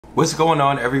What's going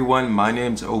on, everyone? My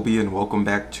name's Obi and welcome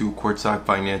back to Courtside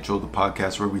Financial, the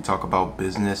podcast where we talk about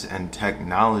business and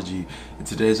technology. In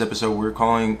today's episode, we're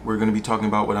going to be talking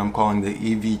about what I'm calling the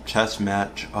EV chess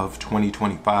match of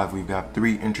 2025. We've got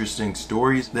three interesting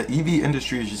stories. The EV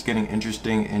industry is just getting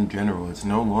interesting in general. It's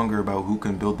no longer about who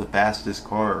can build the fastest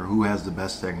car or who has the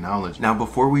best technology. Now,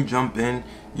 before we jump in,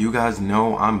 you guys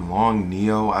know I'm long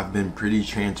NIO. I've been pretty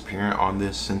transparent on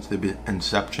this since the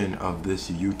inception of this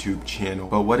YouTube channel.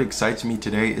 But what excites me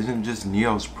today isn't just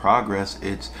NIO's progress,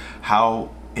 it's how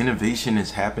innovation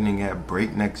is happening at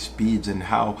breakneck speeds and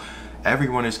how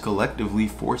everyone is collectively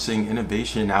forcing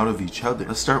innovation out of each other.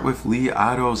 Let's start with Li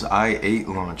Auto's i8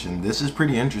 launch, and this is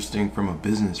pretty interesting from a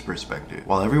business perspective.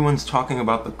 While everyone's talking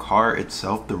about the car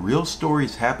itself, the real story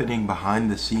is happening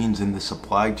behind the scenes in the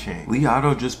supply chain. Li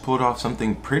Auto just pulled off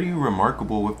something pretty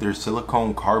remarkable with their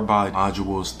silicon carbide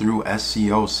modules through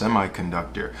SCO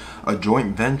Semiconductor, a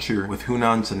joint venture with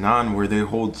Hunan Sanan where they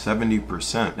hold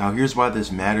 70%. Now here's why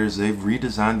this matters. They've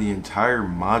redesigned the entire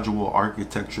module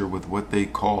architecture with what they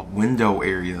call window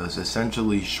areas,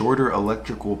 essentially shorter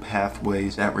electrical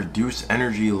pathways that reduce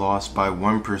energy loss by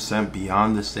 1%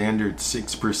 beyond the standard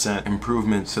 6%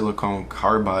 improvement silicon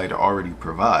carbide already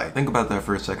provide. Think about that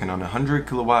for a second. On a 100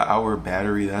 kilowatt hour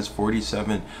battery, that's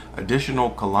 47 additional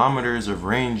kilometers of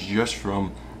range just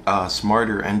from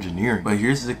smarter engineering. But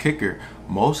here's the kicker.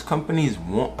 Most companies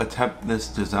won't attempt this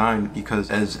design because,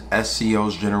 as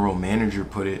SCO's general manager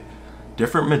put it,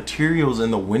 different materials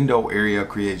in the window area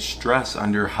create stress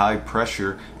under high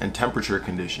pressure and temperature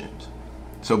conditions.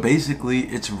 So basically,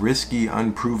 it's risky,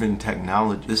 unproven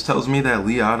technology. This tells me that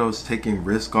Li Auto's taking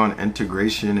risk on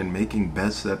integration and making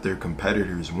bets that their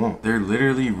competitors won't. They're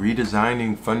literally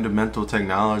redesigning fundamental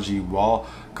technology while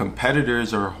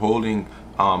competitors are holding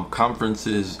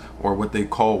conferences or what they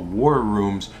call war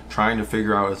rooms trying to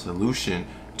figure out a solution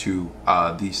to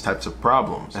these types of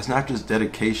problems. That's not just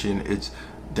dedication, it's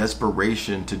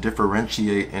desperation to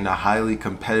differentiate in a highly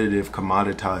competitive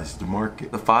commoditized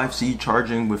market. The 5C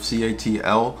charging with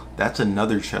CATL, that's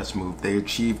another chess move. They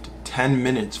achieved 10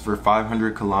 minutes for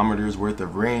 500 kilometers worth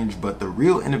of range, but the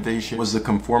real innovation was the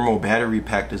conformal battery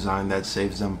pack design that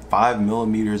saves them 5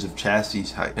 millimeters of chassis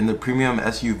height. In the premium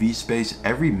SUV space,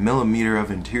 every millimeter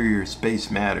of interior space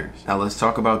matters. Now let's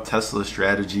talk about Tesla's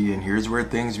strategy, and here's where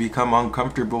things become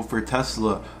uncomfortable for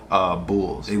Tesla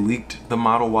bulls. They leaked the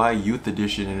Model Y Youth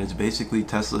Edition, and it's basically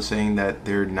Tesla saying that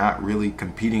they're not really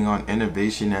competing on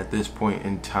innovation at this point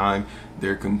in time.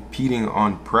 They're competing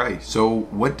on price. So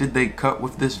what did they cut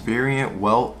with this variant?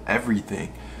 Well,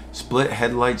 everything. Split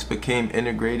headlights became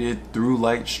integrated, through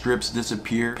light strips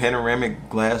disappear, panoramic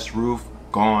glass roof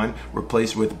gone,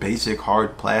 replaced with basic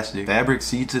hard plastic, fabric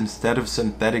seats instead of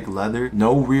synthetic leather,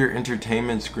 no rear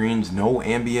entertainment screens, no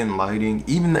ambient lighting,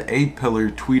 even the A-pillar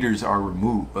tweeters are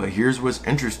removed. But here's what's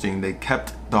interesting, they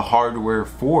kept the hardware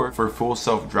for full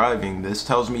self-driving. This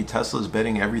tells me Tesla's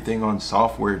betting everything on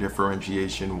software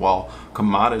differentiation while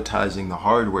commoditizing the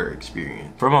hardware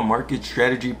experience. From a market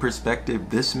strategy perspective,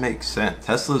 this makes sense.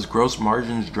 Tesla's gross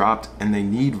margins dropped and they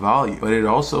need volume, but it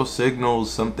also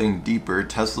signals something deeper.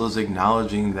 Tesla's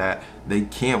acknowledging that they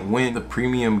can't win the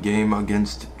premium game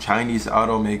against Chinese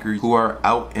automakers who are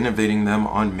out innovating them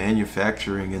on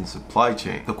manufacturing and supply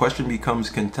chain. The question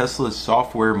becomes, can Tesla's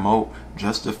software moat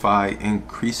justify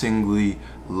increasingly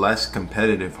less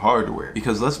competitive hardware?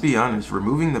 Because let's be honest,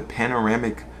 removing the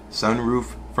panoramic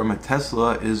sunroof from a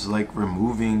Tesla is like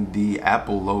removing the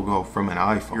Apple logo from an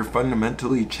iPhone. You're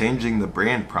fundamentally changing the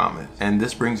brand promise. And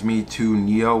this brings me to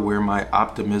NIO, where my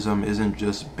optimism isn't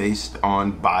just based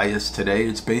on bias today,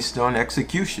 it's based on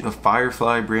execution. The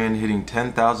Firefly brand hitting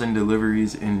 10,000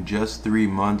 deliveries in just 3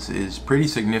 months is pretty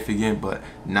significant, but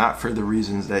not for the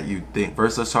reasons that you'd think.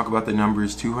 First, let's talk about the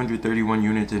numbers. 231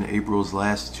 units in April's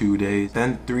last 2 days,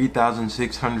 then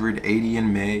 3,680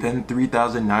 in May, then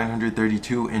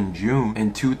 3,932 in June,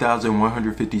 and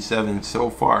 2,157 so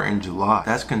far in July.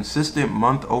 That's consistent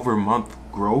month-over-month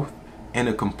growth and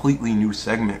a completely new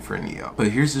segment for NIO. But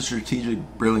here's the strategic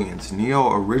brilliance.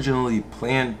 NIO originally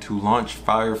planned to launch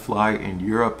Firefly in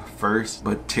Europe first,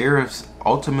 but tariffs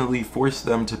ultimately forced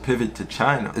them to pivot to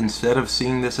China. Instead of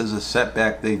seeing this as a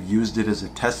setback, they've used it as a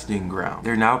testing ground.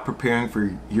 They're now preparing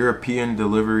for European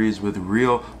deliveries with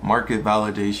real market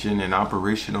validation and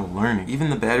operational learning. Even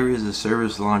the battery as a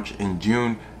service launch in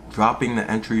June, dropping the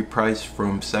entry price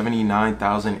from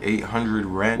 79,800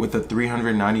 Ren with a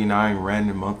 399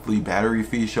 Ren monthly battery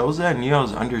fee, shows that NIO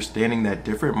is understanding that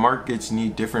different markets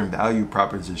need different value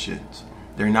propositions.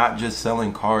 They're not just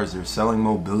selling cars, they're selling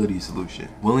mobility solutions.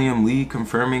 William Lee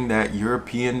confirming that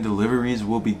European deliveries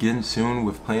will begin soon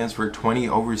with plans for 20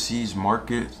 overseas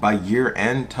markets by year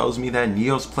end tells me that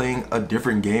NIO's playing a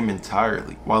different game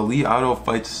entirely. While Li Auto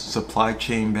fights supply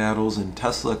chain battles and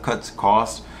Tesla cuts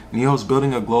costs, NIO's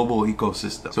building a global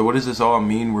ecosystem. So what does this all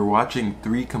mean? We're watching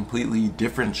three completely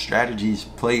different strategies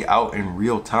play out in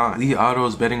real time. Li Auto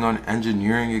is betting on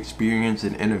engineering experience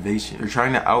and innovation. They're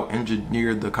trying to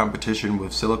out-engineer the competition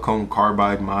with silicon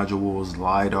carbide modules,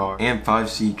 LiDAR, and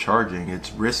 5C charging.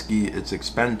 It's risky, it's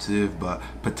expensive, but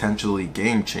potentially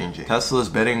game-changing. Tesla's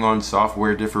betting on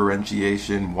software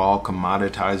differentiation while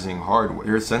commoditizing hardware.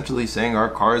 They're essentially saying our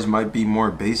cars might be more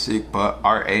basic, but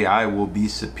our AI will be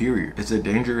superior. It's a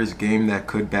dangerous game that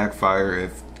could backfire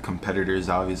if competitors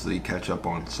obviously catch up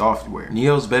on software.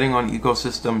 NIO's betting on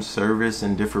ecosystem, service,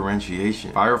 and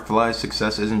differentiation. Firefly's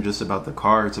success isn't just about the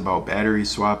car, it's about battery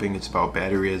swapping, it's about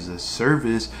battery as a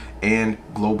service, and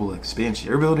global expansion.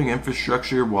 They're building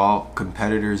infrastructure while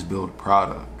competitors build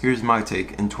product. Here's my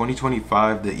take. In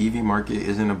 2025, the EV market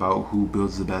isn't about who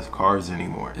builds the best cars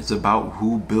anymore. It's about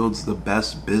who builds the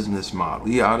best business model.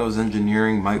 Li Auto's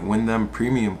engineering might win them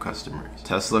premium customers.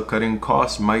 Tesla cutting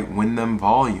costs might win them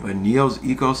volume. But NIO's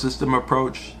ecosystem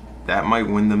approach, that might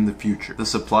win them the future. The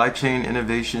supply chain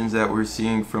innovations that we're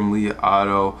seeing from Li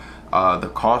Auto,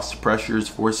 the cost pressures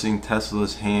forcing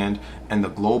Tesla's hand, and the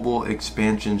global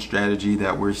expansion strategy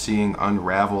that we're seeing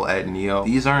unravel at NIO.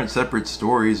 These aren't separate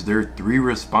stories, they're three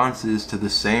responses to the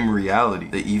same reality.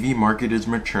 The EV market is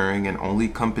maturing and only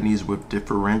companies with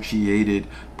differentiated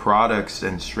products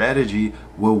and strategy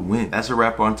will win. That's a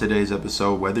wrap on today's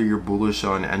episode. Whether you're bullish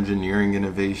on engineering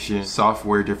innovation,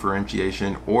 software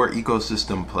differentiation, or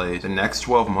ecosystem plays, the next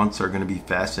 12 months are going to be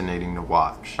fascinating to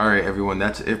watch. Alright everyone,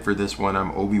 that's it for this one.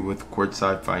 I'm Obi with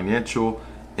Courtside Financial.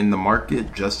 In the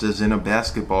market, just as in a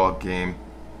basketball game,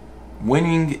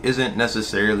 winning isn't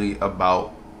necessarily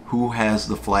about who has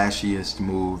the flashiest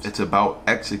moves. It's about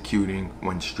executing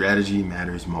when strategy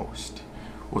matters most.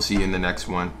 We'll see you in the next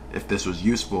one. If this was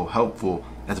useful, helpful,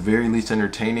 at the very least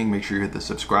entertaining, make sure you hit the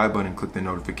subscribe button, click the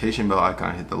notification bell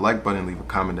icon, hit the like button, leave a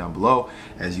comment down below.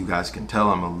 As you guys can tell,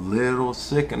 I'm a little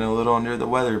sick and a little under the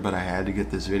weather, but I had to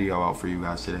get this video out for you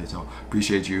guys today. So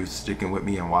appreciate you sticking with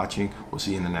me and watching. We'll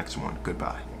see you in the next one.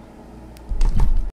 Goodbye.